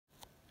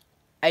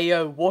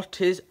Ayo,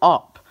 what is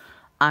up?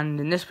 And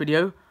in this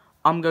video,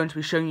 I'm going to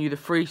be showing you the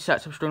 3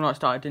 sets of string lights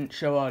that I didn't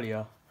show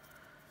earlier.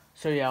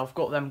 So yeah, I've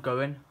got them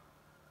going.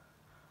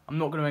 I'm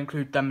not going to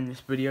include them in this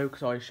video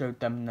because I showed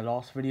them in the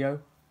last video.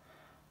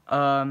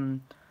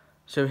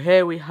 So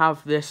here we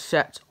have this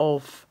set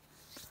of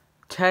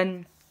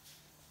 10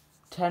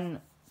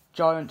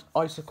 giant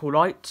icicle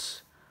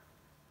lights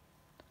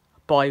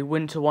by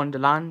Winter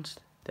Wonderland.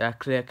 They're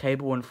clear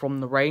cable and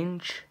from the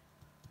range.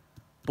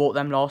 Bought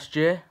them last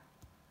year.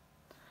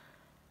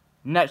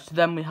 Next to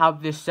them we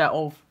have this set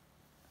of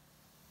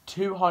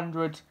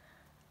 200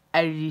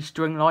 LED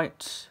string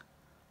lights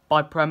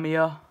by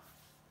Premier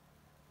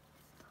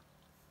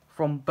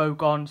from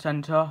Bogarn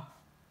Centre.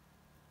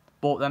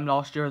 Bought them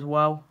last year as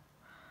well.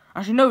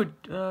 Actually no,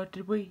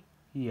 did we?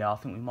 Yeah, I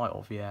think we might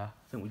have, yeah.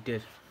 I think we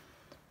did.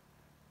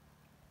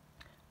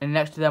 And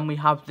next to them we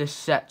have this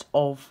set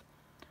of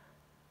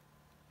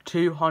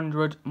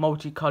 200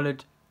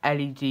 multicoloured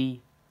LED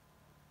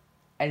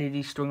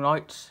string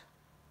lights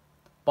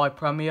by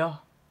Premier.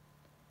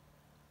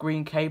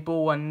 Green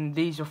cable, and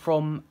these are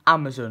from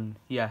Amazon.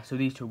 Yeah, so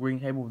these two are green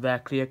cable, they're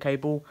clear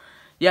cable.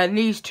 Yeah, and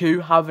these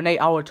two have an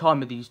 8-hour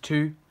timer, these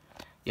two.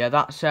 Yeah,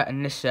 that set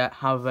and this set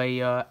have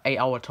a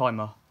 8-hour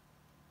timer.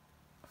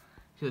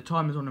 So the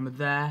timers on them are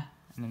there,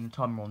 and then the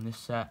timer on this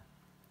set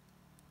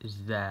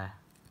is there.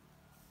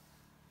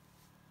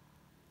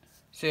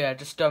 So yeah,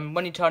 just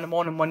when you turn them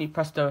on and when you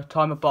press the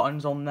timer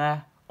buttons on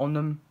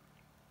them,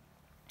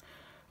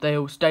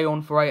 they'll stay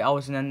on for 8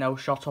 hours and then they'll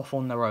shut off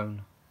on their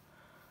own.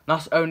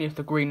 That's only if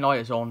the green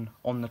light is on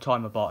the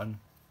timer button.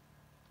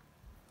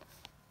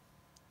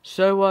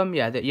 So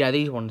yeah,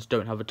 these ones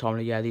don't have a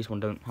timer. Yeah, these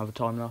ones don't have a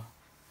timer.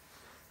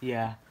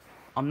 Yeah,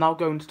 I'm now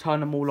going to turn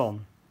them all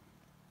on.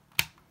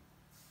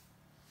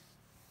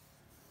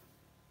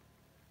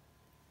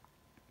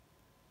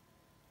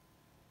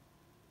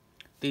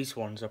 These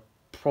ones are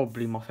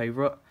probably my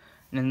favourite,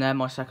 and then they're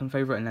my second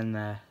favourite, and then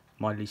they're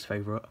my least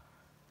favourite.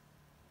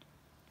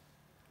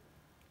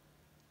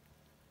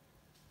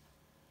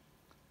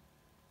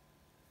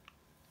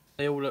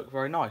 They all look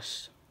very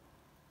nice.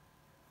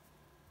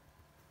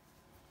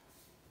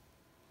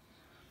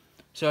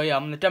 So yeah,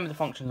 I'm going to demo the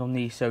functions on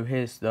these. So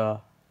here's the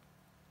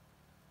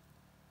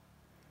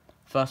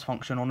first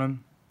function on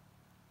them.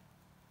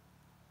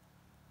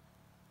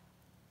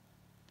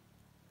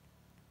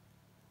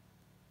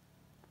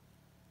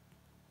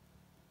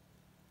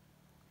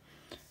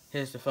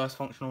 Here's the first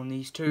function on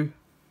these two.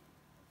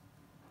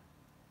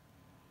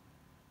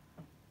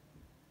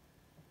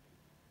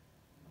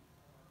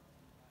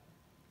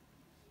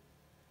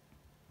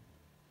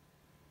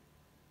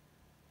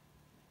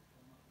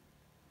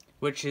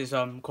 Which is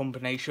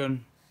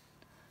combination.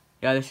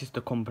 Yeah, this is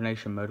the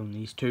combination mode on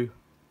these two.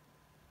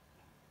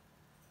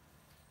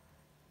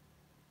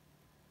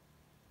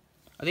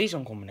 Are these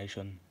on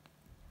combination?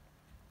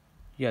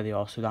 Yeah, they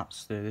are. So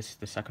this is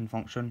the second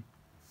function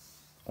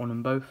on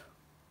them both.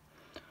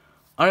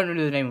 I don't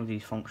know the name of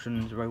these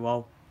functions very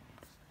well.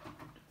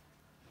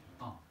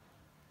 Oh.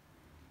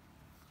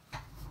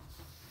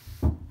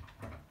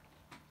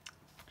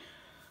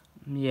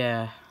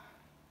 Yeah.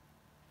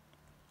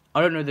 I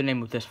don't know the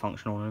name of this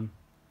function on them.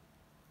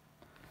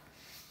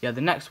 Yeah,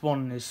 the next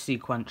one is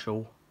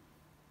sequential.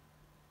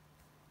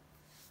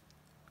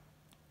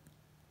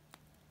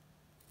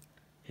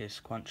 Here's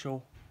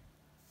sequential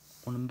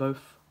on them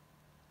both.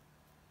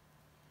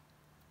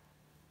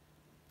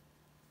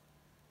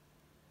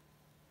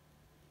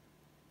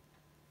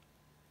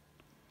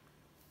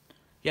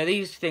 Yeah,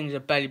 these things are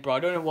barely bright. I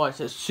don't know why it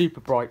says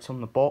super brights on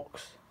the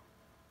box.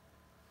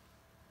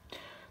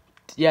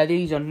 Yeah,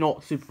 these are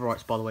not super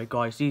brights, by the way,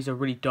 guys. These are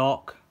really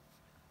dark.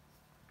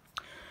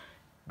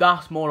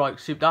 That's more like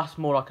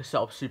a set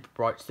of super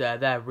brights there.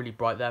 They're really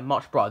bright. They're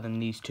much brighter than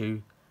these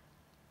two.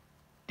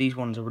 These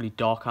ones are really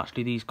dark,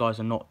 actually. These guys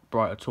are not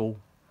bright at all.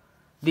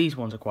 These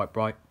ones are quite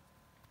bright.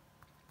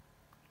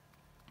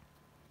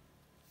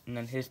 And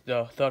then here's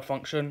the third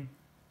function,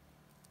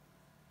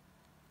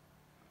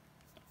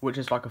 which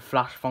is like a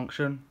flash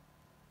function.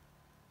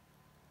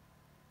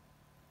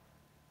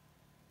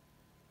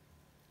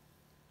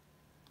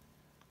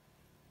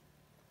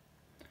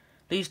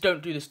 These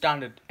don't do the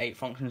standard 8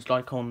 functions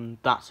like on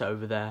that set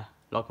over there,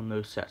 like on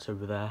those sets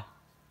over there.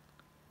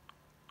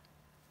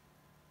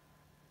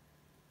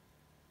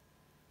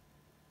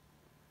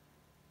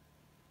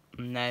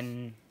 And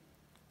then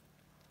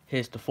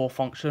here's the fourth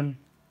function,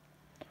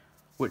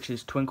 which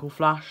is twinkle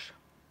flash.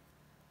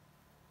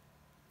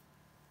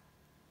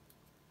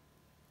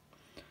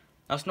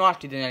 That's not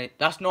actually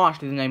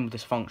the name of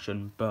this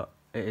function, but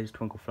it is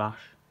twinkle flash.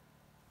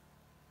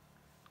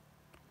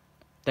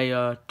 They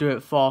do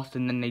it fast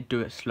and then they do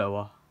it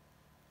slower.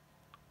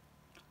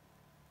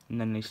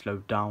 And then they slow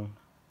down.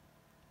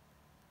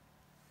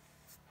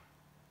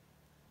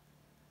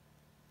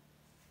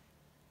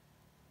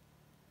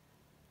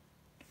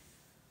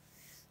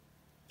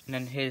 And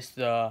then here's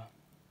the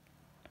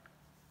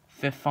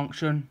fifth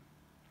function,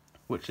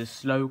 which is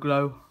slow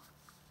glow.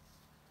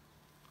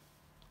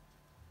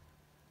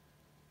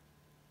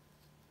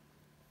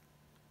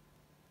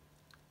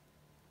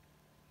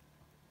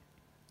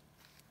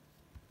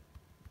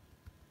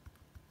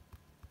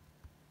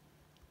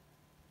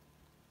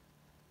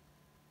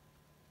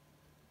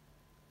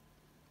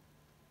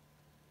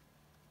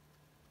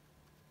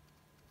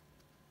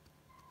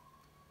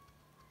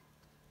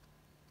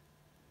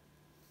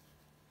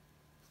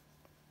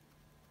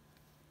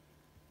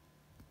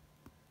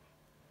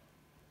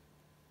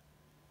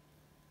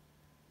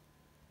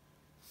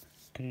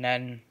 And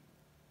then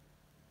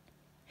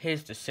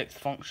here's the 6th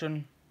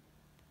function.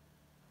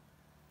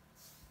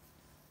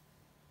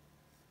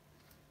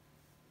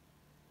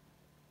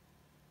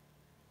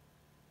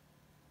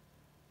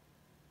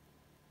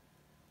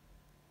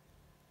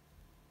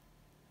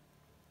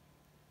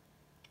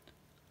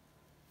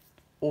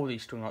 All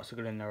these string lights are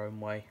good in their own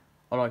way.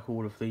 I like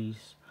all of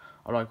these.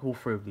 I like all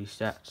 3 of these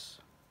sets.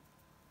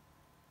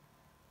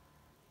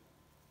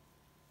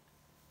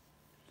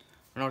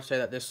 And I'd say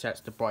that this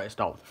set's the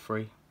brightest out of the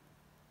 3.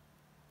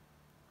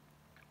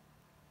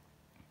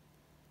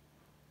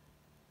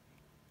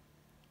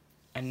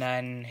 And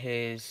then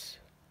here's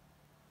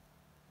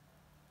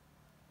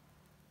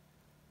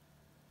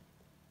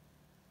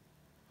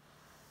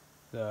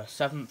the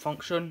 7th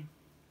function.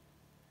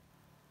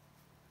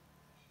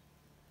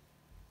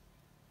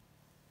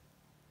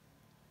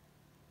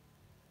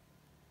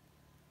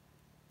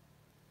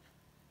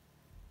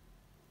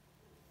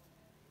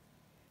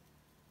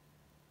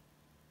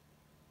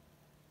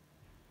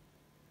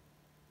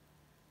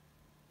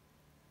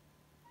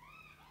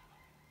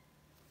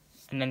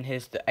 And then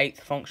here's the 8th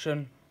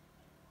function.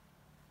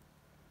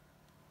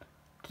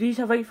 Do these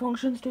have 8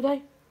 functions, do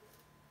they?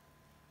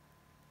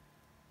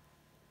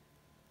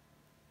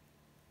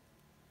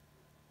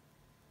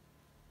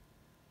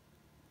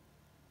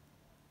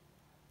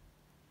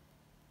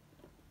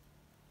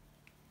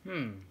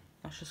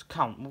 Let's just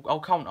count.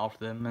 I'll count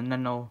after them and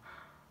then I'll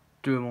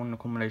do them on the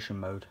combination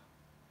mode.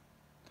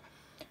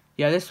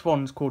 Yeah, this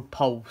one's called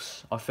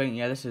Pulse. I think,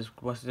 yeah,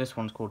 this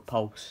one's called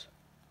Pulse.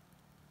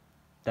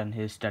 Then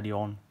here's Steady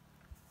On.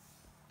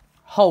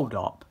 Hold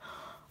up.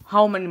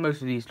 How many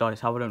modes of these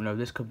lights have? I don't know.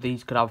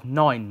 These could have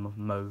 9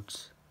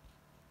 modes.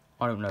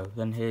 I don't know.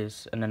 Then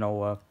here's, and then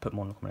I'll put them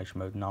on the combination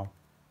mode now.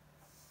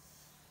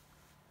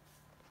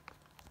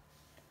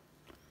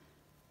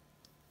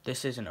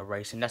 This isn't a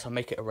race unless I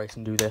make it a race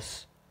and do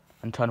this.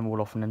 And turn them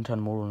all off and then turn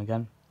them all on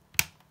again.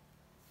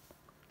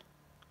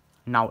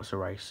 Now it's a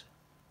race.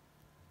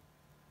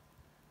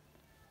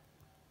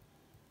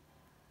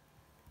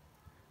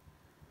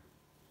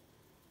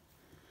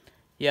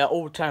 Yeah,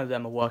 all 10 of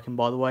them are working,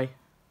 by the way.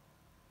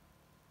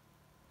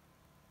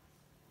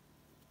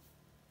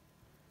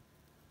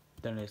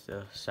 Then there's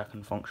the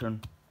 2nd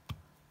function.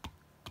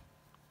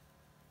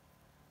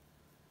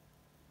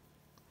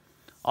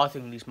 I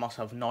think these must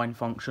have 9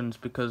 functions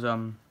because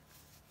I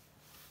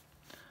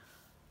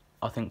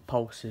think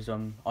Pulse is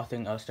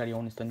Steady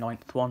On is the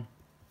 9th one.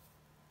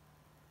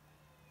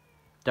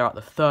 They're at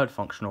the 3rd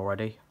function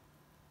already.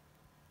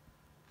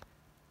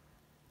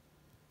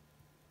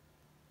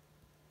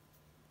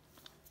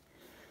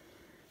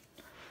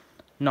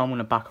 Now I'm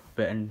gonna back up a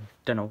bit and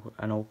then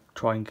I'll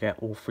try and get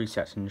all 3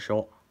 sets in the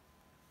shot.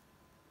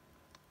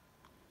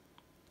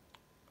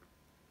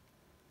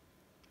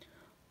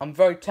 I'm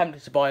very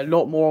tempted to buy a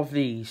lot more of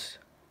these.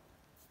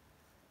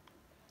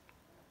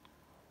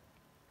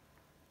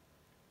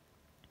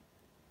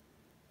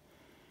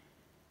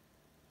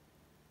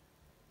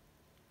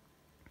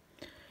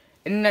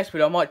 In the next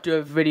video, I might do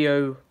a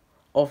video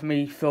of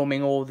me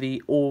filming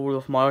all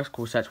of my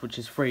icicle sets, which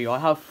is free. I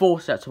have 4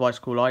 sets of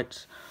icicle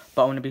lights,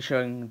 but I'm going to be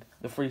showing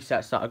the 3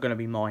 sets that are going to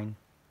be mine.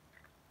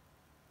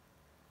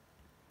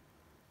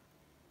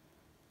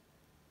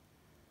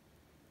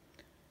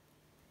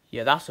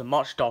 Yeah, that's a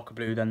much darker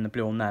blue than the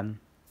blue on them.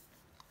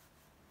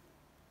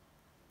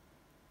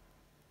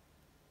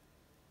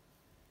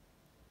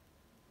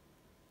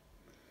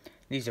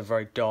 These are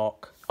very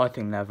dark. I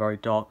think they're very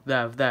dark.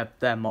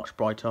 They're much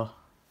brighter.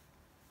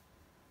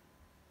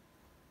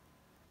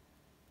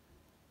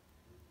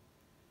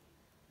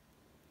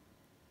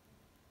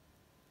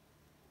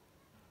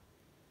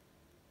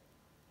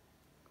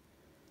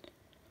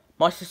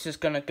 My sister's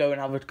going to go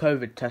and have a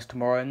COVID test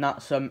tomorrow, and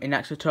that's in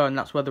Exeter, and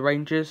that's where the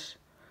range is.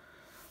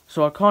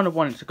 So I kind of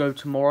want it to go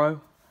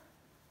tomorrow.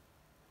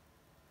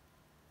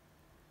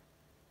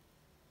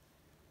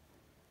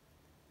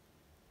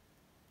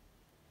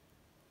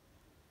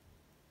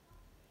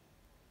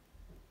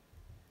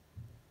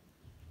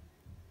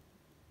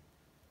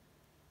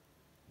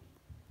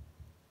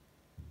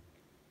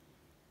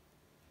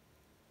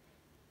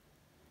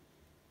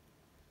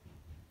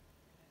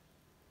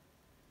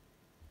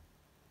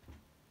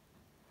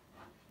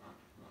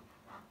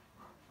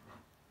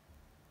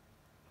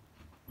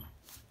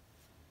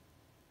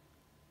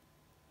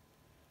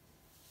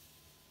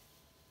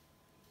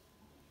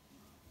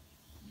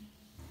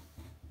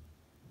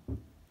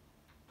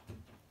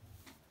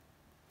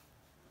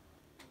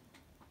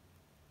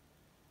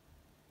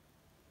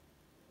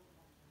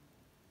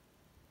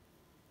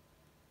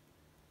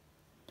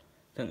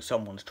 I think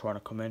someone's trying to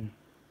come in.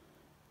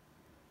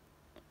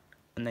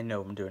 And they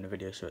know I'm doing a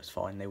video, so it's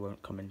fine. They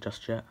won't come in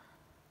just yet.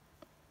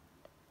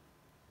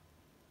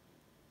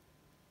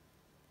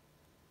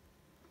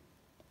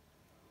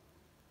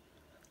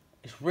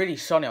 It's really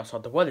sunny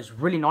outside. The weather's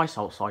really nice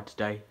outside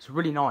today. It's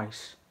really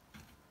nice.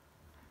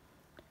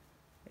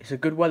 It's a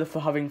good weather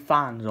for having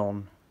fans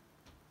on.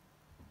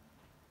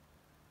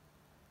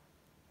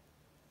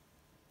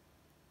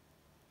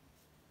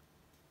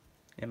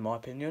 In my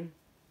opinion.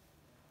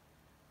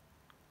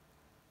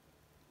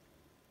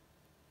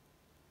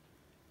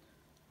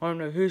 I don't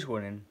know who's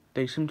winning.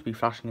 They seem to be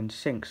flashing into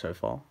sync so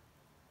far.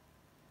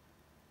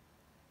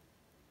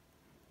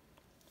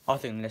 I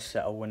think this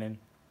set are winning.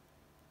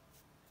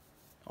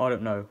 I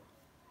don't know.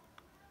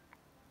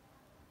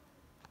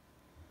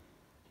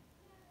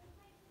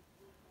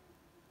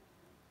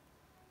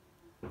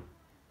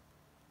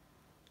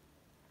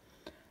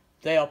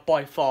 They are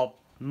by far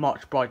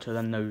much brighter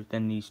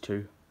than these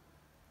two.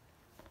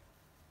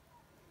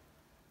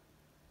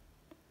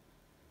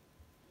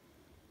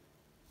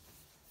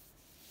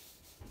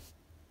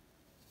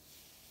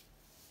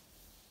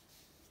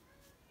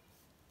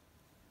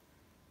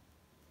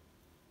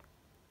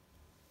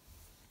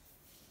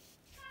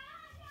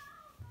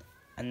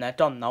 And they're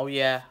done now,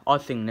 yeah. I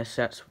think it's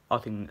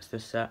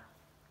this set.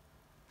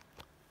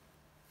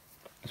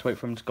 Let's wait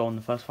for them to go on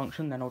the first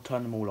function, then I'll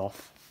turn them all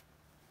off.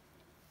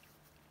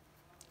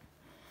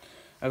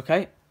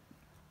 Okay.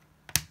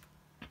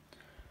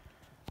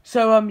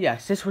 So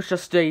yes, this was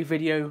just a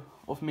video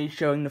of me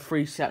showing the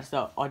 3 sets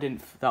that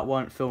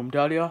weren't filmed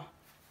earlier.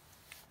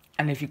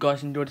 And if you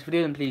guys enjoyed this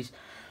video, then please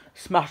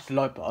smash the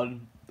like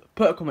button,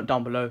 put a comment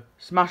down below,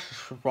 smash the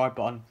subscribe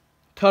button,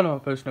 turn on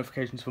post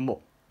notifications for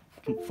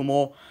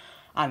more.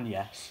 And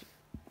yes,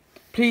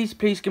 please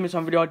give me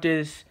some video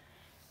ideas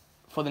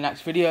for the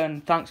next video,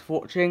 and thanks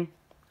for watching,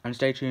 and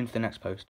stay tuned for the next post.